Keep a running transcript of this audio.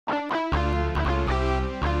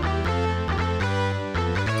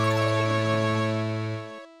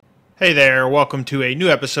Hey there, welcome to a new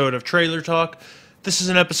episode of Trailer Talk. This is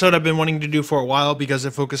an episode I've been wanting to do for a while because it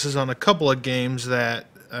focuses on a couple of games that,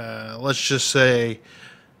 let's just say,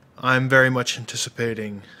 I'm very much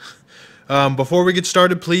anticipating. Before we get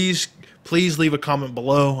started, please leave a comment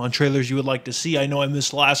below on trailers you would like to see. I know I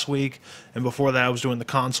missed last week, and before that I was doing the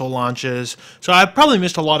console launches. So I probably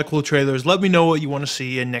missed a lot of cool trailers. Let me know what you want to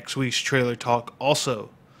see in next week's Trailer Talk. Also,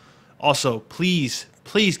 please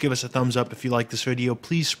give us a thumbs up if you like this video.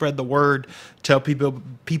 Please spread the word. Tell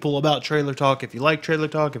people about Trailer Talk. If you like Trailer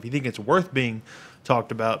Talk, if you think it's worth being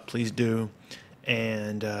talked about, please do.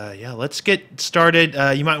 And yeah, let's get started.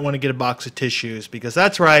 You might want to get a box of tissues because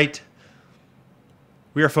that's right.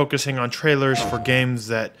 We are focusing on trailers for games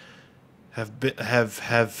that have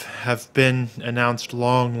been announced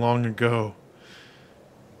long ago.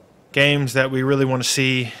 Games that we really want to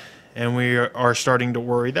see, and we are starting to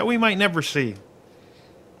worry that we might never see.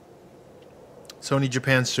 Sony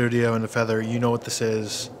Japan Studio and the Feather, you know what this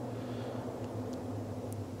is.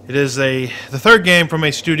 It is the third game from a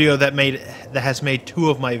studio that has made two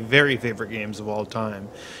of my very favorite games of all time,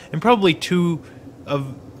 and probably two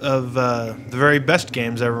of the very best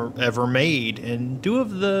games ever made, and two of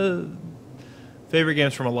the favorite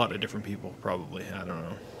games from a lot of different people, probably. I don't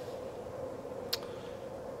know.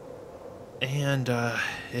 And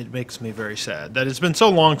it makes me very sad that it's been so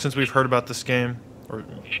long since we've heard about this game, or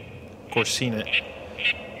of course seen it.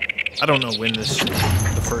 I don't know when the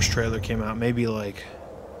first trailer came out. Maybe like,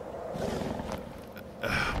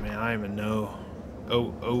 man, I don't even know.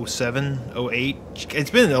 07, 08. It's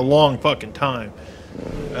been a long fucking time.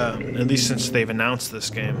 At least since they've announced this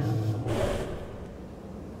game.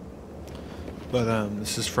 But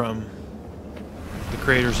this is from the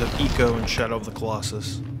creators of Eco and Shadow of the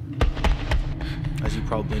Colossus. As you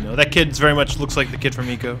probably know, that kid very much looks like the kid from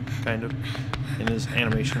Eco, kind of, in his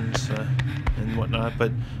animations and whatnot.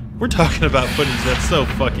 But we're talking about footage that's so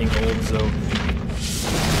fucking old. So,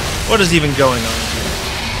 what is even going on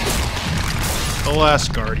here? The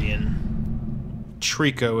Last Guardian,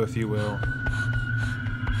 Trico, if you will.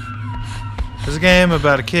 It's a game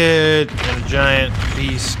about a kid and a giant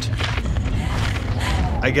beast.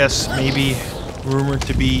 I guess maybe rumored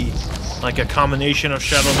to be like a combination of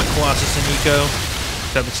Shadow of the Colossus and Eco,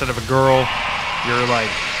 except instead of a girl, you're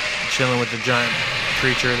like chilling with a giant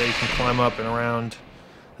creature that you can climb up and around.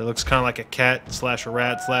 It looks kind of like a cat slash a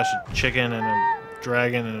rat slash a chicken and a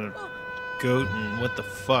dragon and a goat and what the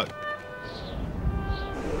fuck.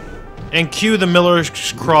 And cue the Miller's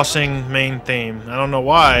Crossing main theme. I don't know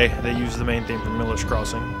why they use the main theme from Miller's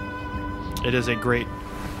Crossing. It is a great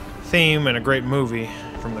theme and a great movie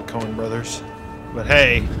from the Coen brothers. But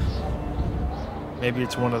hey, maybe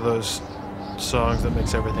it's one of those songs that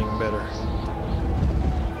makes everything better.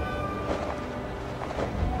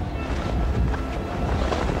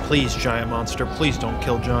 Please, giant monster, please don't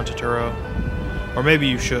kill John Turturro. Or maybe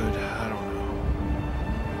you should. I don't know.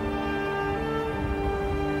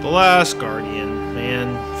 The Last Guardian,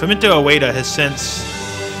 man. Fumito Ueda has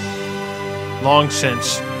long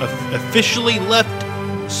since officially left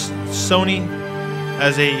Sony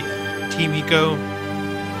as a Team Eco.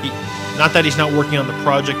 Not that he's not working on the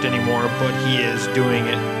project anymore, but he is doing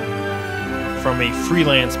it from a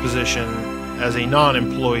freelance position as a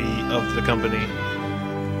non-employee of the company. I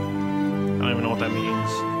don't even know what that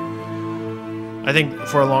means. I think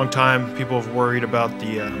for a long time people have worried about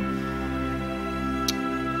the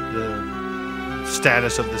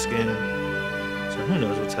status of this game. So who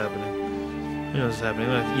knows what's happening? Who knows what's happening?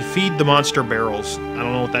 You feed the monster barrels. I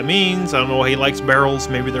don't know what that means. I don't know why he likes barrels.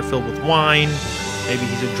 Maybe they're filled with wine. Maybe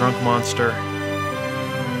he's a drunk monster.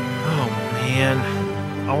 Oh man,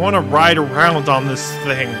 I want to ride around on this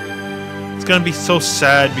thing. It's gonna be so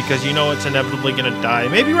sad because you know it's inevitably gonna die.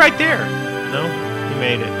 Maybe right there. No, he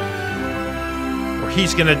made it. Or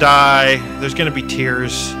he's gonna die. There's gonna be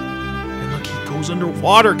tears. And look, he goes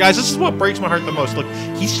underwater, guys. This is what breaks my heart the most. Look,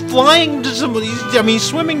 he's flying into he's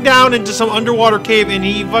swimming down into some underwater cave, and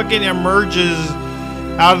he fucking emerges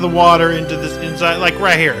out of the water into this inside, like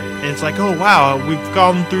right here. And it's like, oh wow, we've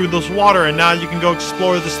gone through this water, and now you can go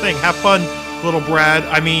explore this thing. Have fun, little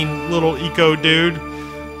little Eco dude.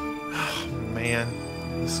 Oh man,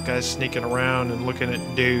 this guy's sneaking around and looking at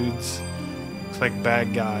dudes. Looks like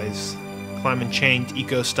bad guys. Climbing chains,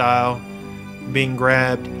 Eco style. Being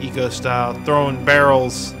grabbed, Eco style. Throwing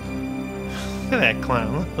barrels. Look at that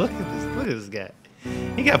clown. Look at this guy.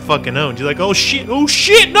 He got fucking owned. You're like, oh shit,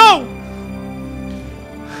 no!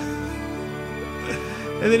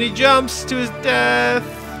 And then he jumps to his death.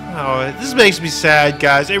 Oh, this makes me sad,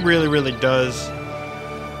 guys. It really does.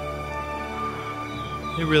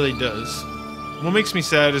 It really does. What makes me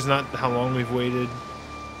sad is not how long we've waited.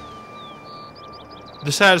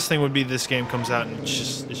 The saddest thing would be this game comes out and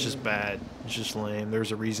it's just bad. It's just lame.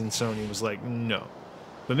 There's a reason Sony was like, no.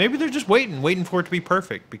 But maybe they're just waiting for it to be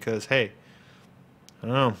perfect because, hey, I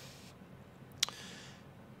don't know.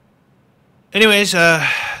 Anyways,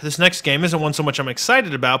 this next game isn't one so much I'm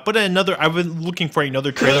excited about, but I've been looking for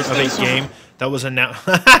another trailer of a game that was announced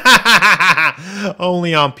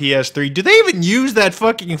only on PS3. Do they even use that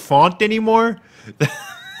fucking font anymore?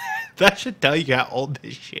 That should tell you how old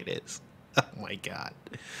this shit is. Oh my god.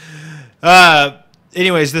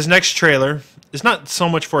 Anyways, this next trailer is not so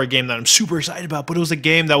much for a game that I'm super excited about, but it was a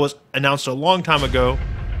game that was announced a long time ago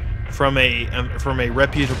from a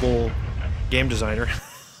reputable game designer.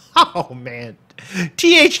 Oh man,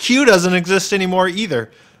 THQ doesn't exist anymore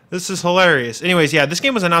either. This is hilarious. Anyways, yeah, this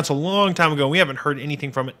game was announced a long time ago. We haven't heard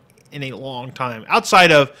anything from it in a long time,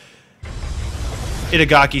 outside of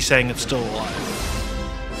Itagaki saying it's still alive.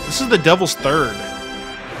 This is the Devil's Third.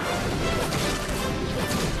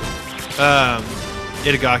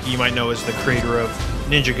 Itagaki, you might know, is the creator of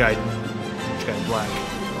Ninja Gaiden Black,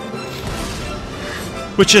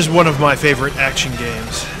 which is one of my favorite action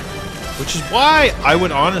games. Which is why I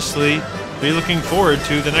would honestly be looking forward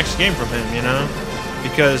to the next game from him, you know?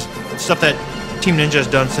 Because stuff that Team Ninja has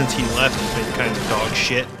done since he left has been kind of dog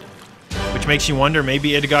shit. Which makes you wonder,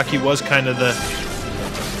 maybe Itagaki was kind of the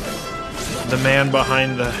man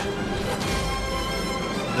behind the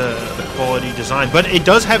quality design. But it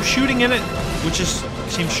does have shooting in it, which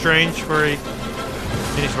seems strange for any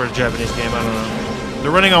sort of Japanese game, I don't know.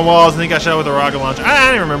 They're running on walls and they got shot with a rocket launcher.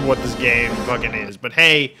 I don't remember what this game fucking is, but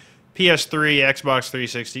hey, PS3, Xbox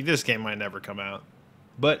 360, this game might never come out.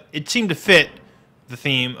 But it seemed to fit the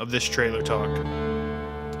theme of this trailer talk.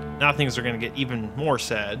 Now things are going to get even more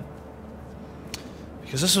sad.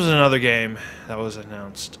 Because this was another game that was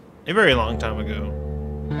announced a very long time ago.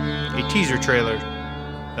 A teaser trailer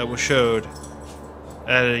that was showed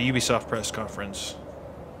at a Ubisoft press conference.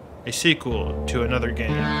 A sequel to another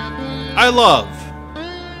game I love.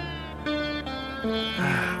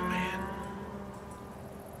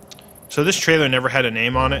 So this trailer never had a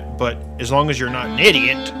name on it, but as long as you're not an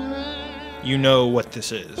idiot, you know what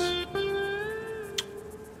this is.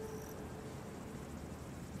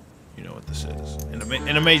 You know what this is. And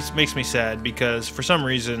it makes me sad because for some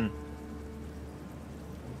reason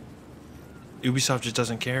Ubisoft just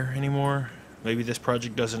doesn't care anymore. Maybe this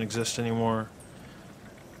project doesn't exist anymore.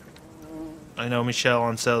 I know Michel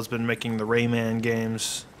Ancel's been making the Rayman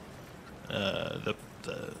games, the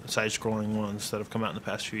side-scrolling ones that have come out in the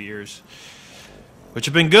past few years, which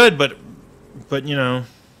have been good, but you know,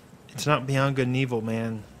 it's not Beyond Good and Evil,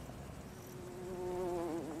 man.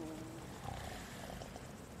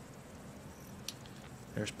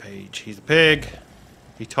 There's Paige. He's a pig.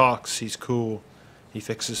 He talks. He's cool. He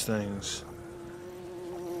fixes things.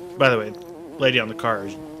 By the way, lady on the car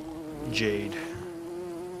is Jade.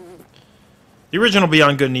 The original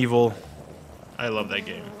Beyond Good and Evil, I love that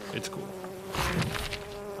game. It's cool.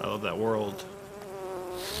 I love that world.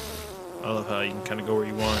 I love how you can kind of go where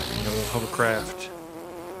you want. You know, hovercraft.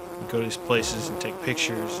 You go to these places and take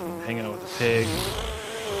pictures and hang out with a pig.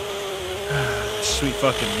 Sweet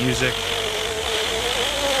fucking music.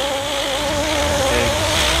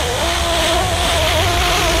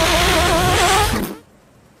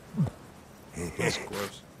 That's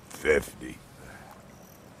gross. 50.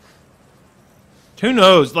 Who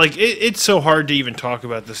knows? Like, it's so hard to even talk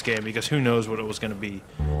about this game because who knows what it was going to be.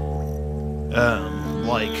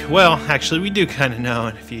 Like, well, actually, we do kind of know,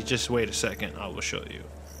 and if you just wait a second, I will show you.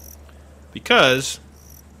 Because,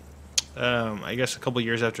 I guess a couple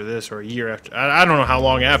years after this, or a year after, I don't know how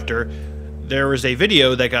long after, there was a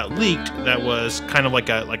video that got leaked that was kind of like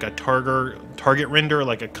a target render,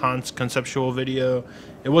 like a conceptual video.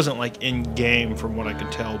 It wasn't like in game from what I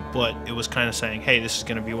could tell, but it was kind of saying, hey, this is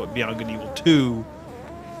going to be what Beyond Good and Evil 2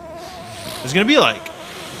 is going to be like.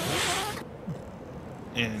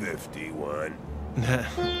 And 51.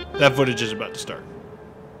 that footage is about to start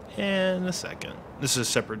in a second. This is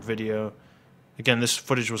a separate video. Again, this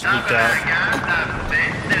footage was leaked out.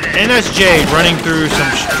 And that's Jade running through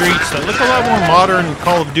some streets that look a lot more modern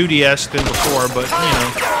Call of Duty-esque than before, but, you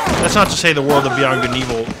know, that's not to say the world of Beyond Good and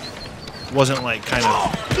Evil wasn't, like, kind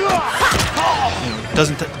of, you know,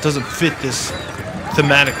 doesn't fit this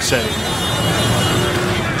thematic setting.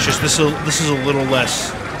 It's just this is a little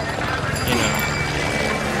less, you know,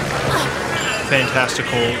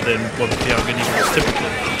 fantastical than what Beyond Good and Evil is typically.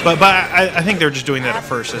 But I think they're just doing that at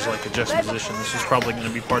first as like a juxtaposition. This is probably going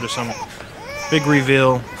to be part of some big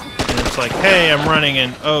reveal, and it's like, hey, I'm running,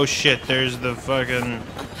 and oh shit, there's the fucking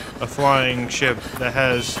a flying ship that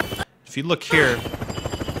has. If you look here,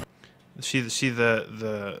 see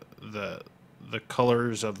the the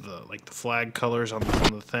colors of the the flag colors on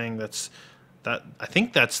the thing. I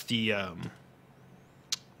think that's the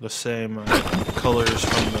same colors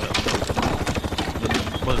from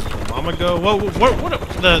what is it, the Mamago?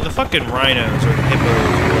 What the fucking rhinos or the hippos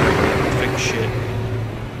or whatever that fake shit.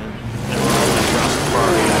 And they're all like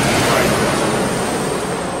Rastafari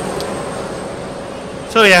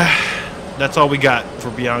rhinos. So yeah, that's all we got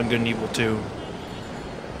for Beyond Good and Evil 2.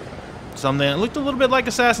 Something that looked a little bit like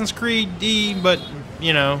Assassin's Creed D, but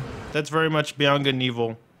you know, that's very much Beyond Good and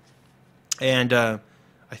Evil. And I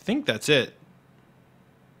think that's it.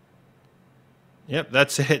 Yep,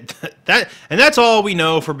 that's it. That's all we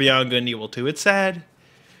know for Beyond Good and Evil 2. It's sad,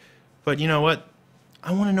 but you know what?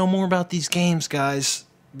 I want to know more about these games, guys,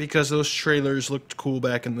 because those trailers looked cool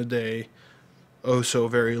back in the day, oh so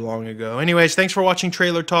very long ago. Anyways, thanks for watching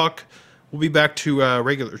Trailer Talk. We'll be back to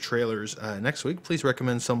regular trailers next week. Please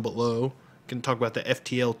recommend some below. We can talk about the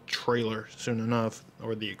FTL trailer soon enough,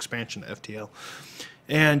 or the expansion to FTL.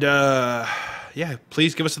 And yeah,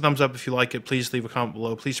 please give us a thumbs up if you like it. Please leave a comment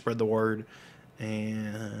below. Please spread the word.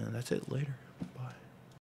 And that's it. Later.